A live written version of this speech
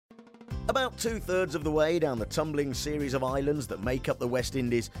About 2/3 of the way down the tumbling series of islands that make up the West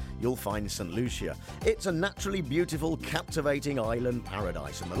Indies, you'll find St Lucia. It's a naturally beautiful, captivating island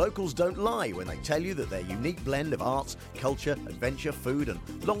paradise, and the locals don't lie when they tell you that their unique blend of arts, culture, adventure, food and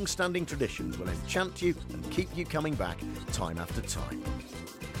long-standing traditions will enchant you and keep you coming back time after time.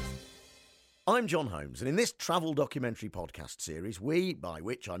 I'm John Holmes, and in this travel documentary podcast series, we, by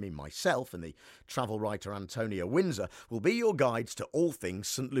which I mean myself and the travel writer Antonia Windsor, will be your guides to all things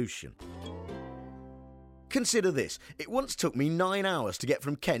St Lucian. Consider this, it once took me 9 hours to get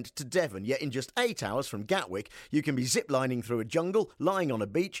from Kent to Devon, yet in just 8 hours from Gatwick, you can be ziplining through a jungle, lying on a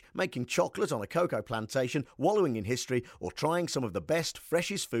beach, making chocolate on a cocoa plantation, wallowing in history, or trying some of the best,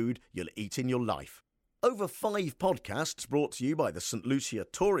 freshest food you'll eat in your life. Over 5 podcasts brought to you by the St Lucia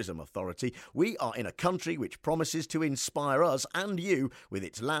Tourism Authority, we are in a country which promises to inspire us and you with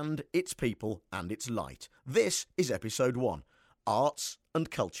its land, its people and its light. This is episode 1, Arts and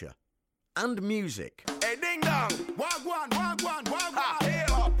Culture. And music. Hey, ding dong! Wagwan, wagwan, wagwan! Hey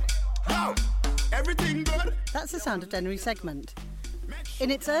up! How? Everything good? That's the sound of Dennery Segment. In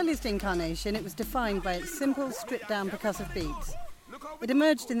its earliest incarnation, it was defined by its simple, stripped-down percussive beats. It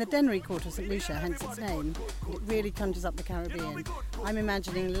emerged in the Dennery Quarter of St Lucia, hence its name. It really conjures up the Caribbean. I'm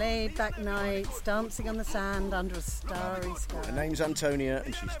imagining laid-back nights, dancing on the sand under a starry sky. Her name's Antonia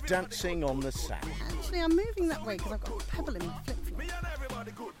and she's dancing on the sand. Actually, I'm moving that way because I've got a pebble in my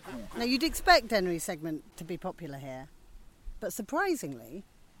flip-flop. Now, you'd expect Dennery Segment to be popular here, but surprisingly,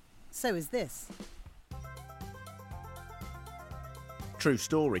 so is this. True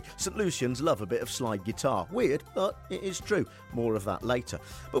story. St Lucians love a bit of slide guitar. Weird, but it is true. More of that later.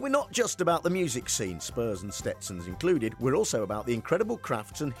 But we're not just about the music scene, Spurs and Stetsons included. We're also about the incredible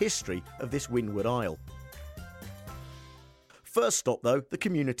crafts and history of this Windward Isle. First stop, though, the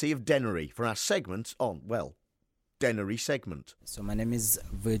community of Dennery for our segment on, well, Dennery Segment. So my name is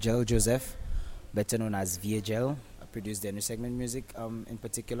Virgil Joseph, better known as VHL. I produce Dennery Segment music in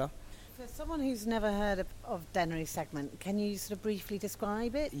particular. For someone who's never heard of Dennery Segment, can you sort of briefly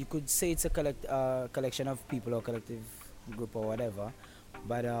describe it? You could say it's a collection of people or collective group or whatever,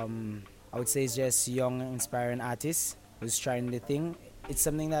 but I would say it's just young, inspiring artists who's trying the thing. It's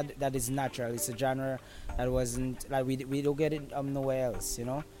something that is natural. It's a genre that wasn't, like we don't get it nowhere else, you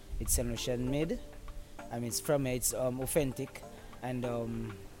know. It's St Lucian made. I mean, it's from here, it's authentic, and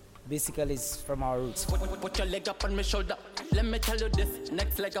basically it's from our roots. Put your leg up on my shoulder. Let me tell you this.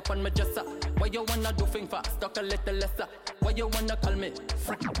 Next leg up on my dresser. Why you wanna do things fast? Talk a little lesser. Why you wanna call me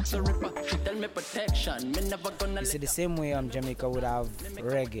Frank the Ripper? She tell me protection. Me never gonna. You see, the same way Jamaica would have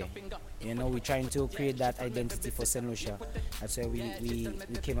reggae. You know, we're trying to create that identity for St Lucia. That's why we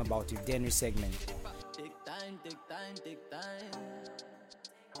came about with Dennery Segment. Take time, take time, take time.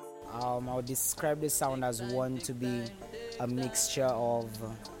 I would describe the sound as one to be a mixture of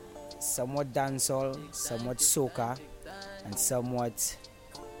somewhat dancehall, somewhat soca, and somewhat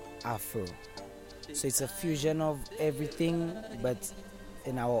Afro. So it's a fusion of everything, but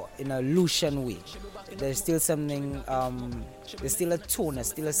in a Lucian way. There's still something. There's still a tone, there's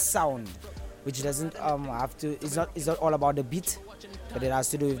still a sound, which doesn't have to. It's not all about the beat, but it has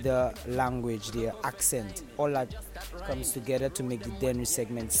to do with the language, the accent. All that comes together to make the Dennery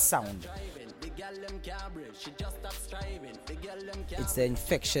Segment sound. It's the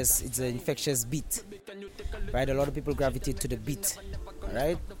infectious beat, right? A lot of people gravitate to the beat,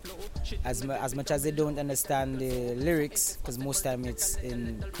 right? As much as they don't understand the lyrics, because most time it's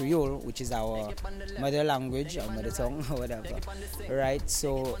in Creole, which is our mother language, our mother tongue, or whatever, right?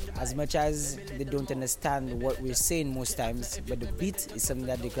 So as much as they don't understand what we're saying most times, but the beat is something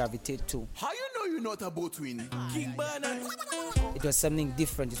that they gravitate to. How you know you're not a boat win? King Bernard. It was something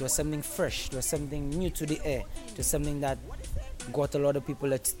different, it was something fresh, it was something new to the air, it was something that got a lot of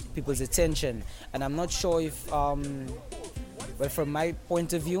people's attention. And I'm not sure if, well, from my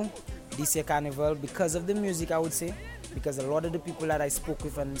point of view, this year Carnival, because of the music, I would say, because a lot of the people that I spoke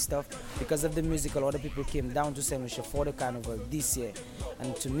with and stuff, because of the music, a lot of people came down to St Lucia for the Carnival this year.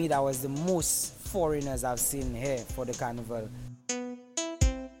 And to me, that was the most foreigners I've seen here for the Carnival.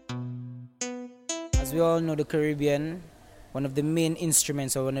 As we all know, the Caribbean, one of the main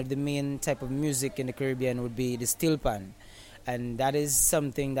instruments or one of the main type of music in the Caribbean would be the steel pan. And that is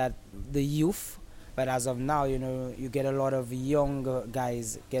something that the youth, but as of now, you know, you get a lot of younger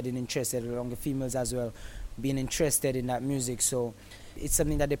guys getting interested, younger females as well, being interested in that music. So it's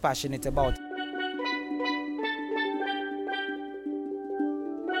something that they're passionate about.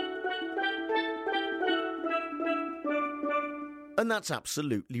 And that's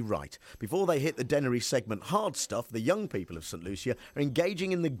absolutely right. Before they hit the Dennery segment hard stuff, the young people of St Lucia are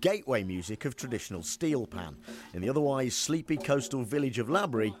engaging in the gateway music of traditional steel pan. In the otherwise sleepy coastal village of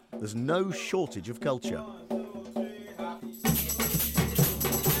Labrie, there's no shortage of culture.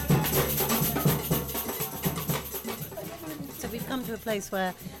 So we've come to a place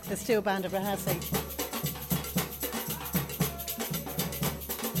where the steel band are rehearsing.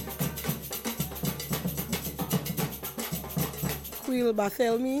 Quill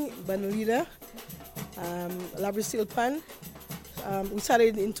Barthelemy, band leader, Labrie Steel Pan. We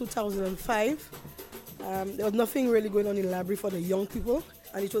started in 2005. There was nothing really going on in Labrie for the young people,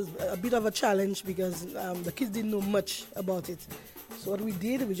 and it was a bit of a challenge because the kids didn't know much about it. So what we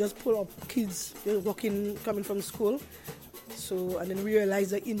did, we just pulled up kids coming from school. And then we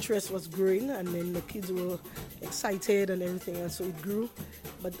realized the interest was growing, and then the kids were excited and everything, and so it grew.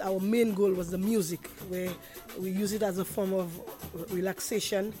 But our main goal was the music, where we use it as a form of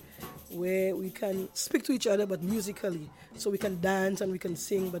relaxation, where we can speak to each other but musically. So we can dance and we can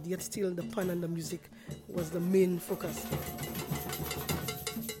sing, but yet still the pan and the music was the main focus.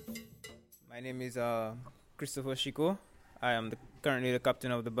 My name is Christopher Shiko. I am currently the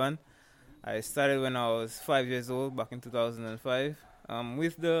captain of the band. I started when I was 5 years old, back in 2005.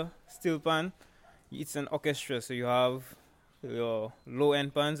 With the steel pan, it's an orchestra, so you have your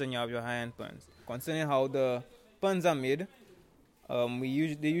low-end pans and you have your high-end pans. Concerning how the pans are made,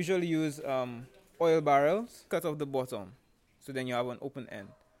 they usually use oil barrels cut off the bottom, so then you have an open end,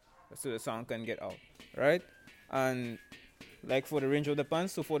 so the sound can get out, right? And like for the range of the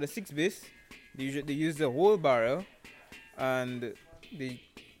pans, so for the 6 bass, they use the whole barrel, and they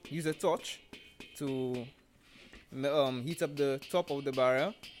use a torch to heat up the top of the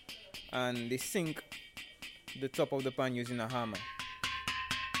barrel, and they sink the top of the pan using a hammer.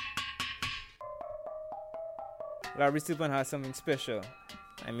 Labrie Steel Pan has something special.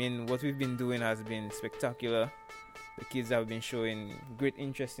 I mean, what we've been doing has been spectacular. The kids have been showing great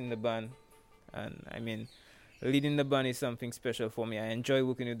interest in the band, and I mean, leading the band is something special for me. I enjoy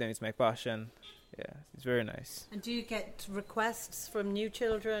working with them, it's my passion. Yeah, it's very nice. And do you get requests from new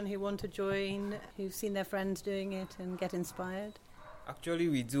children who want to join, who've seen their friends doing it and get inspired? Actually,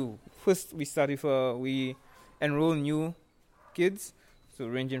 we do. First, we enroll new kids, so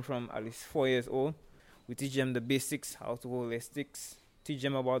ranging from at least 4 years old. We teach them the basics, how to hold their sticks, teach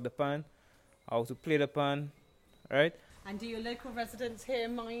them about the pan, how to play the pan, right? And do your local residents here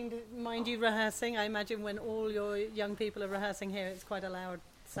mind you rehearsing? I imagine when all your young people are rehearsing here, it's quite a loud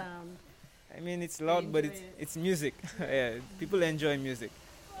sound. I mean, it's loud, but it's music. Yeah, people enjoy music.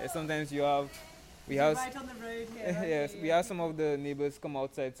 Sometimes we have right on the road here. Right? Yes, we have some of the neighbors come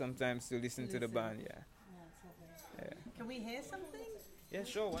outside sometimes to listen to the band. Yeah. That's lovely. Yeah. Can we hear something? Yeah,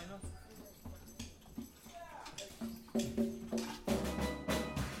 sure. Why not?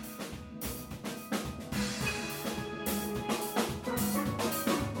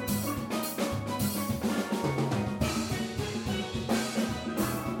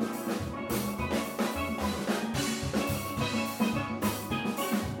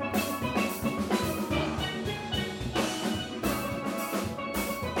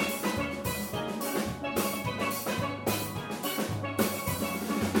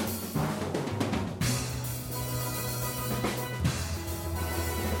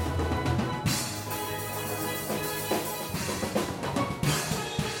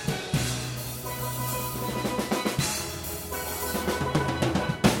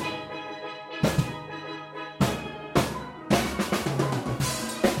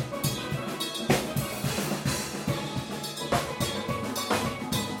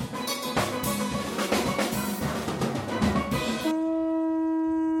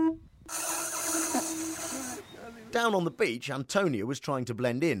 Down on the beach, Antonia was trying to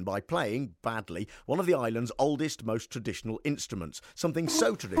blend in by playing, badly, one of the island's oldest, most traditional instruments. Something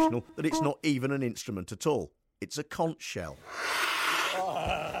so traditional that it's not even an instrument at all. It's a conch shell.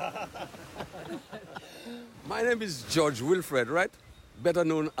 My name is George Wilfred, right? Better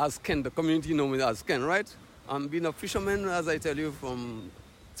known as Ken. The community know me as Ken, right? I'm been a fisherman, as I tell you, from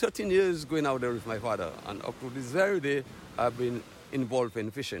 13 years going out there with my father. And up to this very day, I've been involved in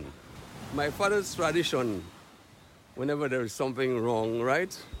fishing. My father's tradition, whenever there is something wrong,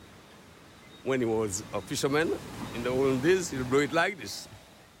 right? When he was a fisherman, in the old days, he'll blow it like this.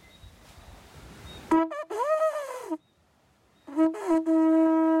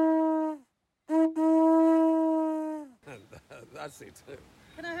 That's it.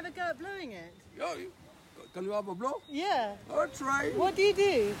 Can I have a go at blowing it? Can you have a blow? Yeah. Oh, try. What do you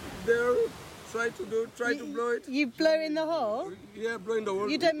do? There. Try to blow it. You blow in the hole? Yeah, blow in the hole.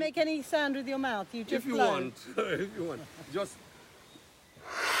 You don't make any sound with your mouth, you just if you blow? Want. If you want. Just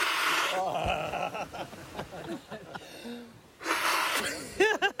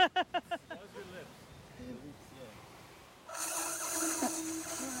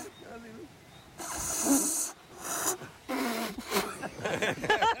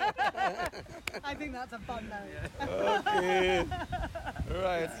I think that's a fun note. Okay.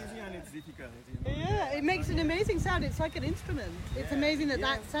 Right. It's easy and it's difficult. Yeah, it makes an amazing sound. It's like an instrument. It's amazing that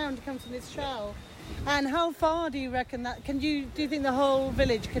that sound comes from this shell. And how far do you reckon that? Do you think the whole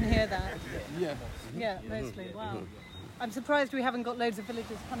village can hear that? Yeah. Yeah, mostly. Wow. I'm surprised we haven't got loads of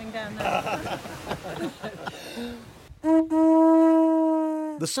villagers coming down now.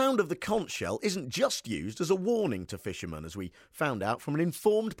 The sound of the conch shell isn't just used as a warning to fishermen, as we found out from an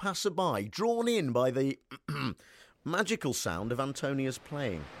informed passerby drawn in by the magical sound of Antonia's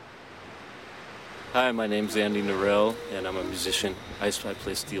playing. Hi, my name's Andy Norell, and I'm a musician. I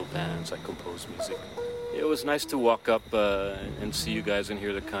play steel pans, I compose music. It was nice to walk up and see you guys and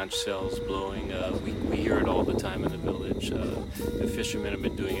hear the conch shells blowing. We hear it all the time in the village. The fishermen have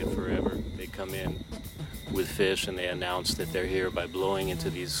been doing it forever. They come in with fish and they announce that they're here by blowing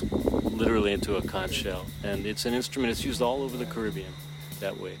literally into a conch shell. And it's an instrument that's used all over the Caribbean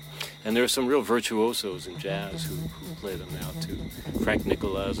that way. And there are some real virtuosos in jazz who play them now too. Frank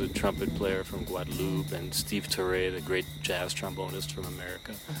Nicolas, a trumpet player from Guadeloupe, and Steve Turre, the great jazz trombonist from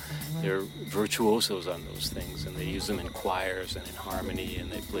America. They're virtuosos on those things, and they use them in choirs and in harmony,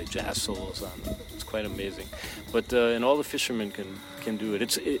 and they play jazz solos on them. It's quite amazing. But and all the fishermen can do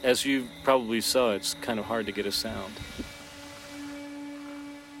it. As you probably saw, it's kind of hard to get a sound.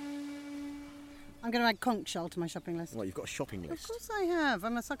 I'm going to add conch shell to my shopping list. Well, you've got a shopping list. Of course I have.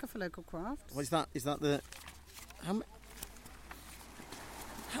 I'm a sucker for local crafts. What is that? Is that the... How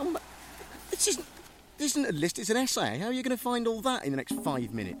much... This isn't a list, it's an essay. How are you going to find all that in the next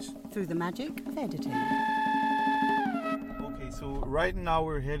 5 minutes? Through the magic of editing. Okay, so right now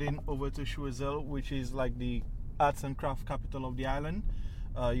we're heading over to Choiseul, which is like the arts and craft capital of the island.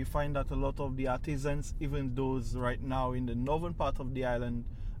 You find that a lot of the artisans, even those right now in the northern part of the island,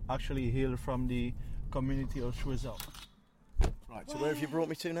 actually hail from the community of Choiseul. Right, so where have you brought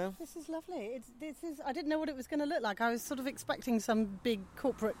me to now? This is lovely. I didn't know what it was going to look like. I was sort of expecting some big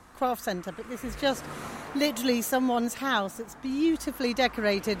corporate craft centre, but this is just literally someone's house. It's beautifully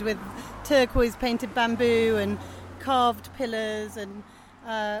decorated with turquoise painted bamboo and carved pillars, and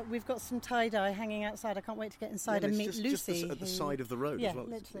we've got some tie-dye hanging outside. I can't wait to get inside and meet Lucy. Just at the side of the road as well.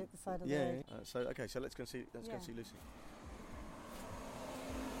 Yeah, literally at the side of the road. So let's go and see Lucy.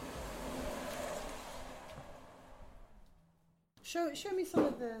 Show me some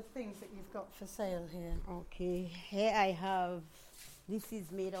of the things that you've got for sale here. Okay, here I have, this is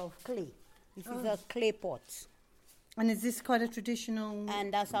made of clay. This is a clay pot. And is this quite a traditional?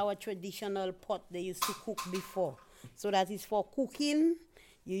 And that's our traditional pot they used to cook before. So that is for cooking.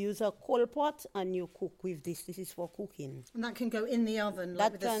 You use a coal pot and you cook with this. This is for cooking. And that can go in the oven,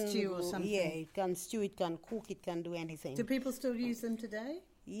 like with a stew or something? Yeah, it can stew, it can cook, it can do anything. Do people still use them today?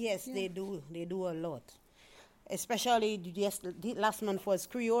 Yes, they do. They do a lot. Especially last month was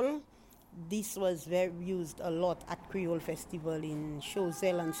Creole. This was used a lot at Creole Festival in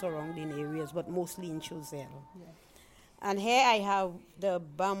Choiseul and surrounding areas, but mostly in Choiseul. Yeah. And here I have the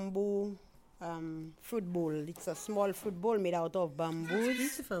bamboo fruit bowl. It's a small fruit bowl made out of bamboos. That's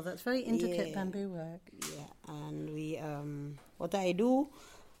beautiful. That's very intricate bamboo work. Yeah, and we what I do,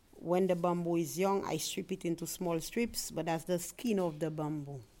 when the bamboo is young, I strip it into small strips, but that's the skin of the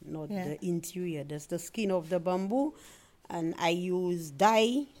bamboo, not the interior. That's the skin of the bamboo, and I use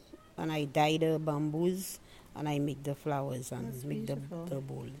dye, and I dye the bamboos, and I make the flowers and make the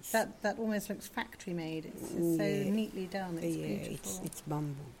bowls. That almost looks factory made. It's so neatly done. It's beautiful. It's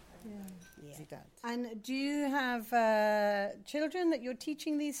bamboo. Yeah. And do you have children that you're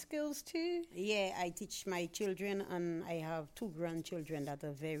teaching these skills to? Yeah, I teach my children, and I have 2 grandchildren that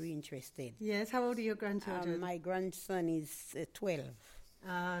are very interested. Yes, how old are your grandchildren? My grandson is 12.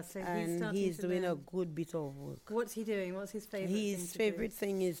 So he's doing a good bit of work. What's he doing? What's his favourite thing? His favourite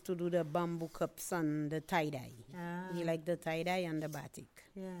thing is to do the bamboo cups and the tie-dye. He likes the tie-dye and the batik.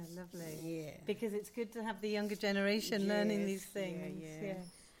 Yeah, lovely. Yeah. Because it's good to have the younger generation learning these things. Yeah.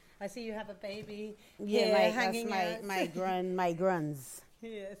 I see you have a baby. Hanging that's my grands.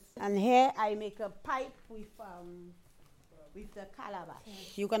 Yes. And here I make a pipe with the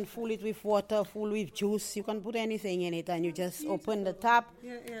calabash. You can fill it with water, full with juice. You can put anything in it, and you just open the tap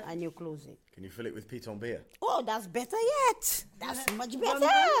and you close it. Can you fill it with piton beer? Oh, that's better yet. That's much better.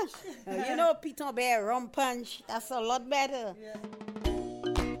 You know, piton beer, rum punch. That's a lot better.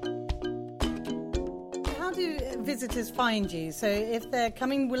 How how do visitors find you? So if they're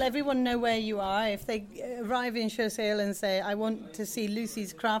coming, will everyone know where you are? If they arrive in Choiseul and say, I want to see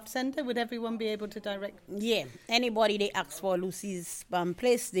Lucy's Craft Centre, would everyone be able to direct? Yeah, anybody they ask for Lucy's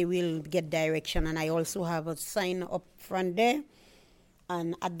place, they will get direction. And I also have a sign up front there.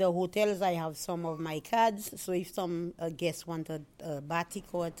 And at the hotels, I have some of my cards. So if some guests want a batik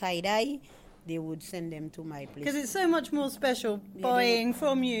or a tie-dye, they would send them to my place. Because it's so much more special buying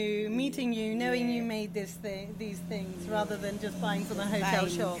from you, meeting you, knowing you made these things, rather than just buying from a hotel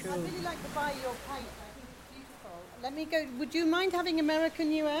shop. I'd really like to buy your pipe. I think it's beautiful. Let me go. Would you mind having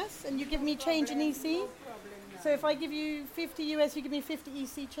American US and you give me change in EC? So if I give you 50 US, you give me 50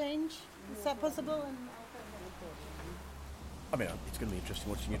 EC change? Is that possible? I mean, it's going to be interesting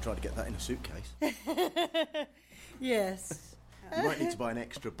watching you try to get that in a suitcase. Yes. You might need to buy an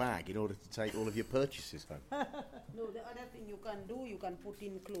extra bag in order to take all of your purchases home. No, the other thing you can do, you can put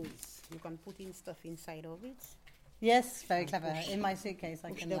in clothes. You can put in stuff inside of it. Yes, very clever. In my suitcase,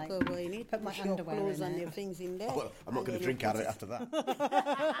 I can put my underwear clothes in and it. your things in there. Oh, well, I'm not going to drink out of it after that.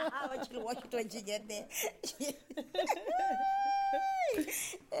 You'll watch it when you get there.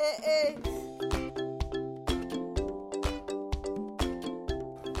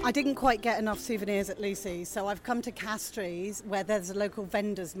 I didn't quite get enough souvenirs at Lucy's, so I've come to Castries, where there's a local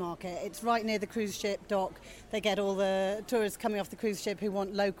vendors market. It's right near the cruise ship dock. They get all the tourists coming off the cruise ship who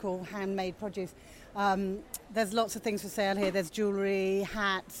want local handmade produce. There's lots of things for sale here. There's jewellery,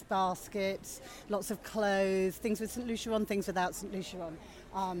 hats, baskets, lots of clothes, things with St Lucia on, things without St Lucia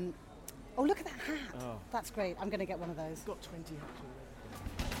on. Oh, look at that hat. Oh. That's great. I'm going to get one of those. Got 20 hats already.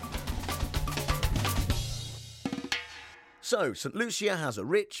 So, St Lucia has a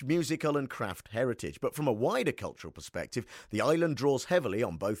rich musical and craft heritage, but from a wider cultural perspective, the island draws heavily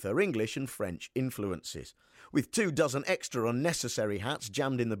on both her English and French influences. With 24 extra unnecessary hats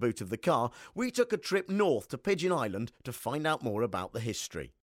jammed in the boot of the car, we took a trip north to Pigeon Island to find out more about the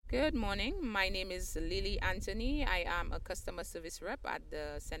history. Good morning. My name is Lily Anthony. I am a customer service rep at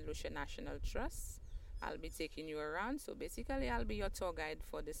the St Lucia National Trust. I'll be taking you around, so basically I'll be your tour guide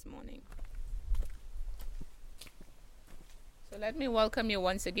for this morning. So let me welcome you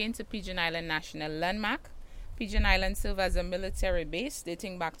once again to Pigeon Island National Landmark. Pigeon Island served as a military base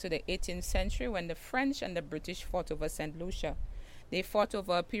dating back to the 18th century when the French and the British fought over St. Lucia. They fought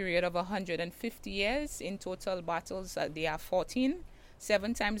over a period of 150 years. In total battles, they are 14,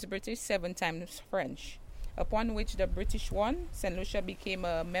 7 times British, 7 times French. Upon which the British won, St. Lucia became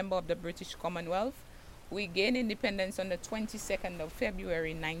a member of the British Commonwealth. We gained independence on the 22nd of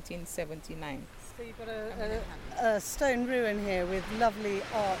February 1979. So you've got a stone ruin here with lovely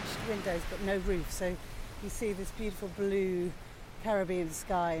arched windows but no roof. So you see this beautiful blue Caribbean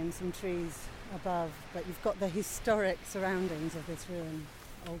sky and some trees above, but you've got the historic surroundings of this ruin,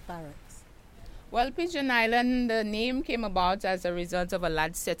 old barracks. Well, Pigeon Island, the name came about as a result of a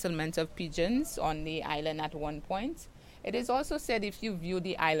large settlement of pigeons on the island at one point. It is also said if you view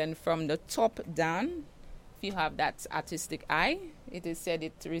the island from the top down, if you have that artistic eye, it is said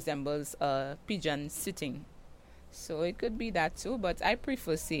it resembles a pigeon sitting. So it could be that too, but I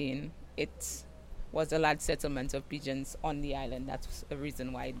prefer saying it was a large settlement of pigeons on the island. That's the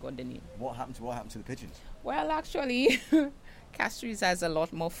reason why it got the name. What happened to the pigeons? Well, actually, Castries has a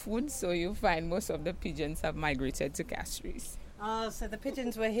lot more food, so you find most of the pigeons have migrated to Castries. Oh, so the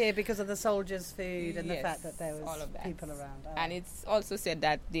pigeons were here because of the soldiers' food and the fact that there was all of that. People around. Oh. And it's also said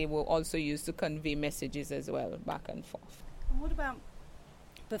that they were also used to convey messages as well, back and forth. And what about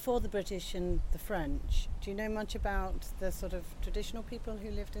before the British and the French? Do you know much about the sort of traditional people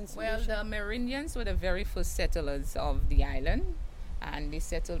who lived in St. Well, Lucia? the Amerindians were the very first settlers of the island, and they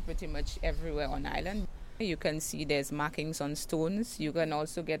settled pretty much everywhere on island. You can see there's markings on stones. You can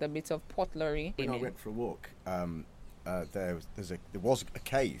also get a bit of pottery. When I went for a walk, there was a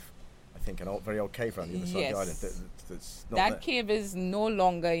cave, I think, an very old cave around the other side of the island. That's not that there. cave is no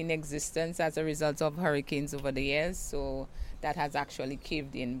longer in existence as a result of hurricanes over the years, so that has actually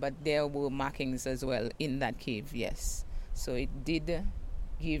caved in. But there were markings as well in that cave, yes. So it did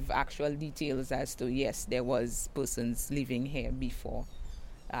give actual details as to, yes, there was persons living here before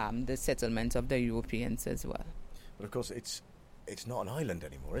the settlement of the Europeans as well. But of course, it's not an island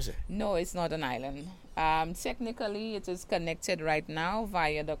anymore, is it? No, it's not an island. Technically, it is connected right now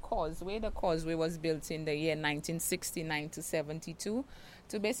via the causeway. The causeway was built in the year 1969 to 72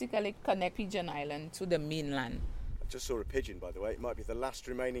 to basically connect Pigeon Island to the mainland. I just saw a pigeon, by the way. It might be the last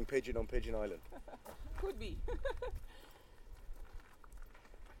remaining pigeon on Pigeon Island. Could be.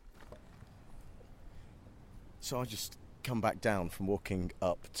 So I just come back down from walking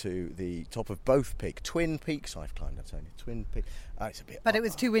up to the top of both peaks. Twin Peaks I've climbed, I tell you. Twin Peaks. It's a bit... But it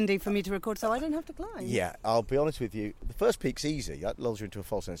was too windy for me to record, so I didn't have to climb. Yeah, I'll be honest with you. The first peak's easy. That lulls you into a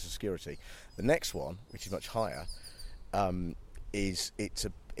false sense of security. The next one, which is much higher, it's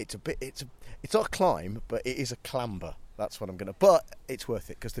not a climb, but it is a clamber. That's what I'm going to... But it's worth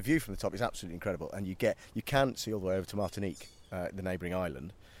it, because the view from the top is absolutely incredible, and you can see all the way over to Martinique, the neighbouring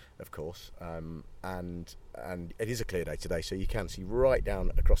island, of course, and it is a clear day today, so you can see right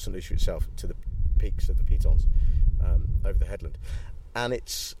down across St Lucia itself to the peaks of the Pitons over the headland, and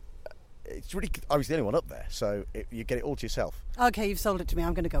it's really... I was the only one up there, so you get it all to yourself. Okay, you've sold it to me.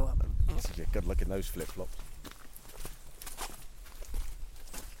 I'm going to go up. Good luck in those flip-flops.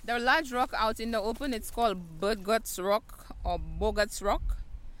 There are large rock out in the open. It's called Bogart's Rock or Bogart's Rock.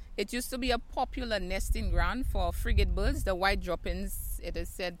 It used to be a popular nesting ground for frigate birds. The white droppings, it is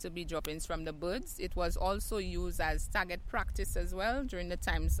said to be droppings from the birds. It was also used as target practice as well during the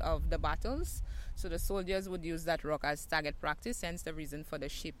times of the battles. So the soldiers would use that rock as target practice, hence the reason for the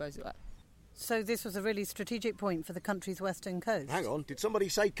ship as well. So this was a really strategic point for the country's western coast. Hang on, did somebody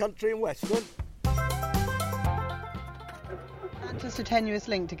say country and western? Just a tenuous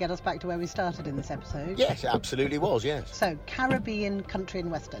link to get us back to where we started in this episode. Yes, it absolutely was, yes. So, Caribbean, country and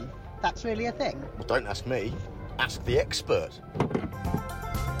western. That's really a thing? Well, don't ask me. Ask the expert.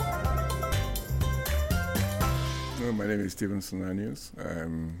 Well, my name is Steven Sonanius.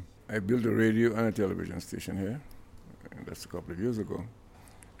 I built a radio and a television station here. And that's a couple of years ago.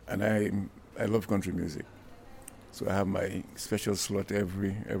 And I love country music. So I have my special slot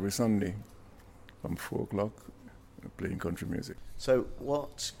every Sunday from 4 o'clock. Playing country music. So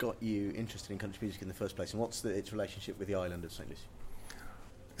what's got you interested in country music in the first place, and what's its relationship with the island of St. Lucia?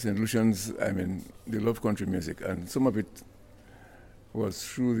 St. Lucians, they love country music, and some of it was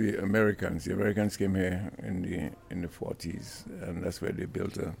through the Americans. The Americans came here in the 40s, and that's where they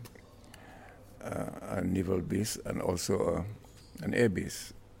built a naval base and also an air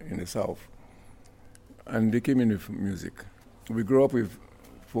base in the south. And they came in with music. We grew up with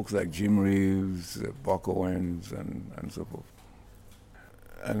folks like Jim Reeves, Buck Owens, and so forth.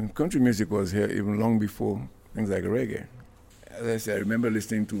 And country music was here even long before things like reggae. As I said, I remember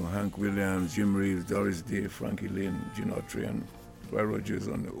listening to Hank Williams, Jim Reeves, Doris Day, Frankie Lynn, Gene Autry, and Roy Rogers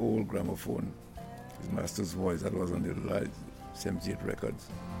on the old gramophone. His master's voice, that was on the large 78 records.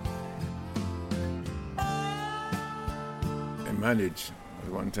 I managed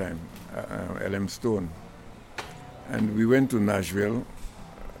at one time L.M. Stone. And we went to Nashville.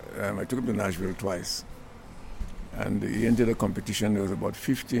 I took him to Nashville twice. And he entered a competition. There was about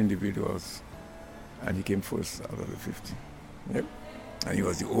 50 individuals. And he came first out of the 50. Yep. And he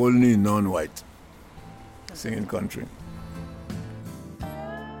was the only non-white singing country.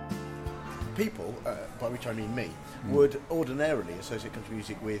 People, by which I mean me, would ordinarily associate country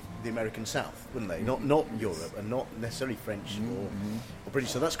music with the American South, wouldn't they? Not Europe, and not necessarily French or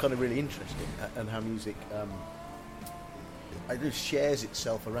British. So that's kind of really interesting, and how music shares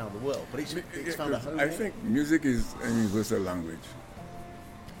itself around the world. But it's found a home. I think music is a universal language.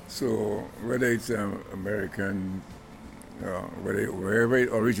 So whether it's American, wherever it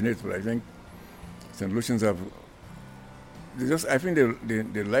originates, but I think St. Lucians have. I think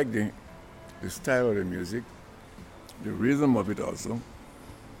they like the style of the music, the rhythm of it also,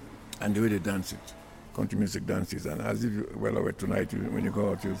 and the way they dance it. Country music dances, and as if you're well aware tonight, when you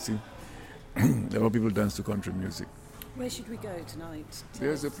go out, you'll see a lot of people dance to country music. Where should we go tonight?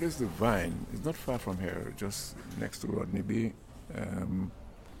 There's a place, the Vine. It's not far from here, just next to Rodney Bay,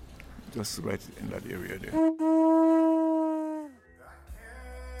 just right in that area there.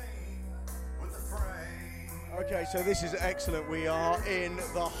 Okay, so this is excellent. We are in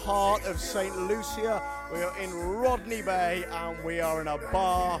the heart of St. Lucia. We are in Rodney Bay, and we are in a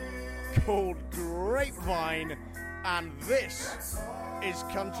bar called Grapevine, and this is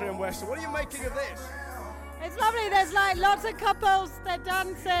country and western. What are you making of this? It's lovely. There's like lots of couples, they're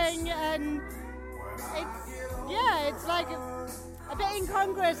dancing, and it's like a bit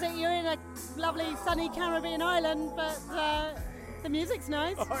incongruous that you're in a lovely sunny Caribbean island, but the music's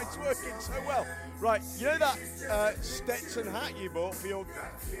nice. Oh, it's working so well. Right, you know that Stetson hat you bought for your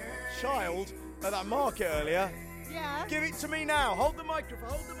child at that market earlier? Yeah. Give it to me now. Hold the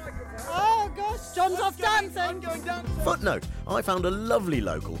microphone. Oh, gosh, John's off dancing. I'm going dancing. Footnote, I found a lovely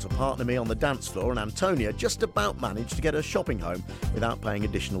local to partner me on the dance floor, and Antonia just about managed to get her shopping home without paying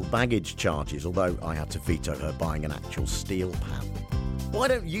additional baggage charges, although I had to veto her buying an actual steel pan. Why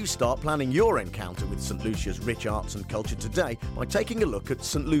don't you start planning your encounter with St Lucia's rich arts and culture today by taking a look at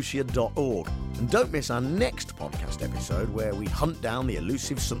stlucia.org. And don't miss our next podcast episode where we hunt down the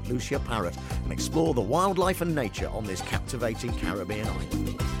elusive St Lucia parrot and explore the wildlife and nature on this captivating Caribbean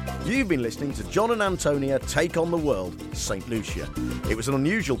island. You've been listening to John and Antonia Take on the World, St Lucia. It was an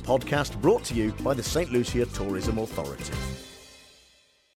unusual podcast brought to you by the St Lucia Tourism Authority.